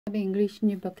Have English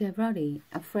new vocabulary: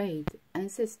 afraid,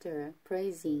 ancestor,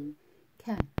 praising,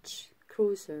 catch,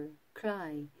 cruiser,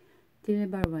 cry,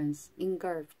 deliverance,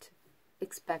 engulfed,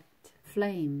 expect,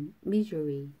 flame,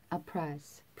 misery,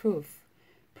 oppress, proof,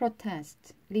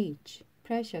 protest, leech,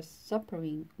 precious,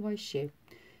 suffering, worship.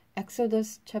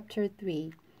 Exodus chapter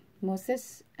 3.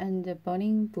 Moses and the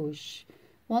burning bush.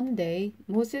 One day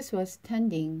Moses was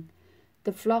tending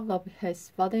the flock of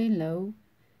his father-in-law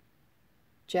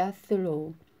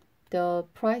Jethro, the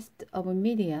priest of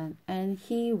Midian, and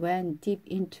he went deep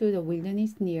into the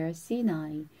wilderness near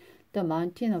Sinai, the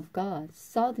mountain of God.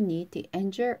 Suddenly the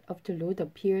angel of the Lord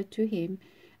appeared to him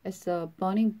as a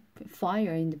burning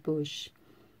fire in the bush.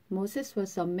 Moses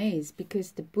was amazed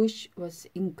because the bush was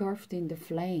engulfed in the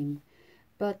flame,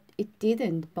 but it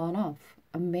didn't burn off.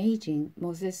 Amazing,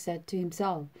 Moses said to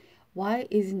himself. Why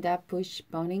isn't that bush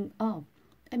burning up?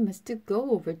 I must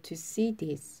go over to see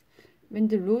this. When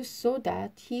the Lord saw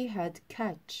that he had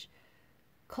caught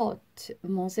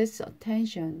Moses'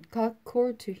 attention, God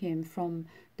called to him from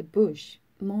the bush,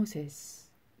 Moses,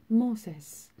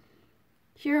 Moses.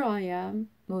 Here I am,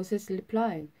 Moses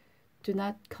replied. Do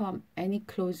not come any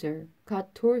closer.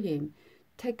 God told him,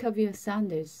 take off your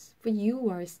sandals, for you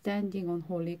are standing on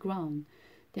holy ground.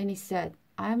 Then he said,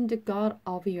 I am the God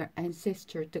of your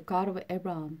ancestor, the God of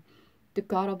Abraham, the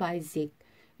God of Isaac,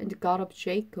 and the God of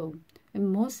Jacob.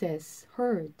 And Moses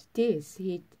heard this.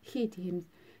 He hid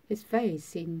his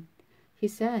face in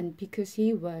his hand because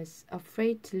he was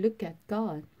afraid to look at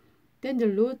God. Then the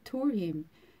Lord told him,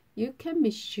 you can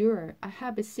be sure I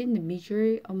have seen the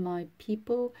misery of my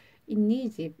people in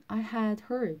Egypt. I had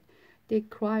heard they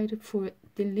cried for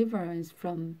deliverance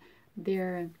from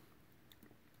their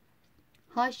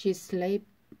harsh slave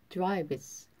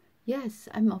drivers. Yes,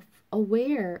 I'm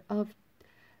aware of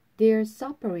their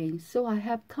suffering, so I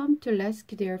have come to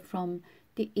rescue them from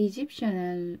the Egyptians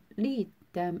and lead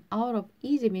them out of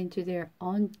Egypt into their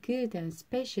own good and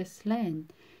spacious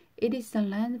land. It is the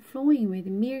land flowing with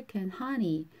milk and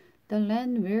honey, the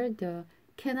land where the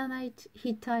Canaanites,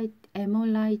 Hittites,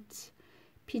 Amorites,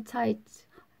 Pethites,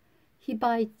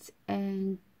 Hivites,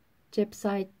 and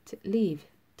Jebusites live.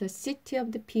 The city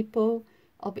of the people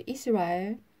of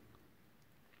Israel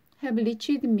have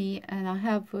reached me, and I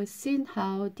have seen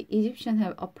how the Egyptians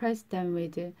have oppressed them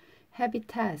with heavy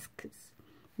tasks.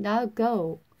 Now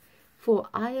go, for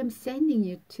I am sending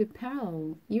you to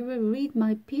Pharaoh. You will lead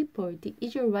my people, the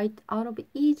Israelites, out of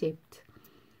Egypt.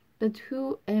 But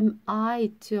who am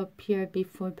I to appear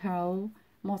before Pharaoh?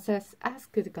 Moses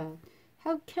asked God.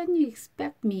 How can you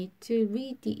expect me to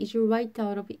lead the Israelites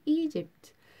out of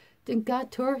Egypt? Then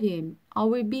God told him, I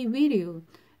will be with you,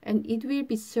 and it will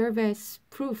be served as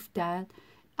proof that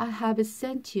I have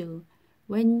sent you.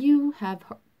 When you have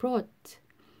brought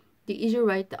the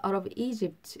Israelites out of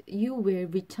Egypt, you will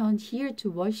return here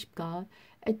to worship God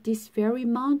at this very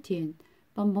mountain.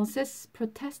 But Moses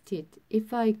protested,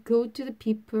 if I go to the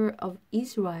people of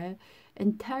Israel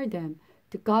and tell them,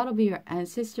 the God of your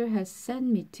ancestor has sent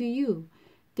me to you,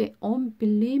 they won't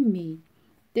believe me.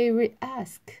 They will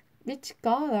ask, which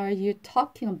God are you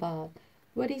talking about?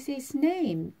 What is his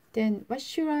name? Then what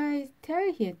should I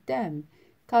tell them?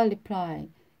 God replied,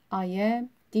 I am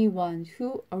the one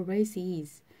who always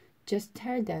is. Just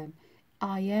tell them,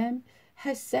 I am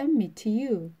has sent me to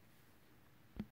you.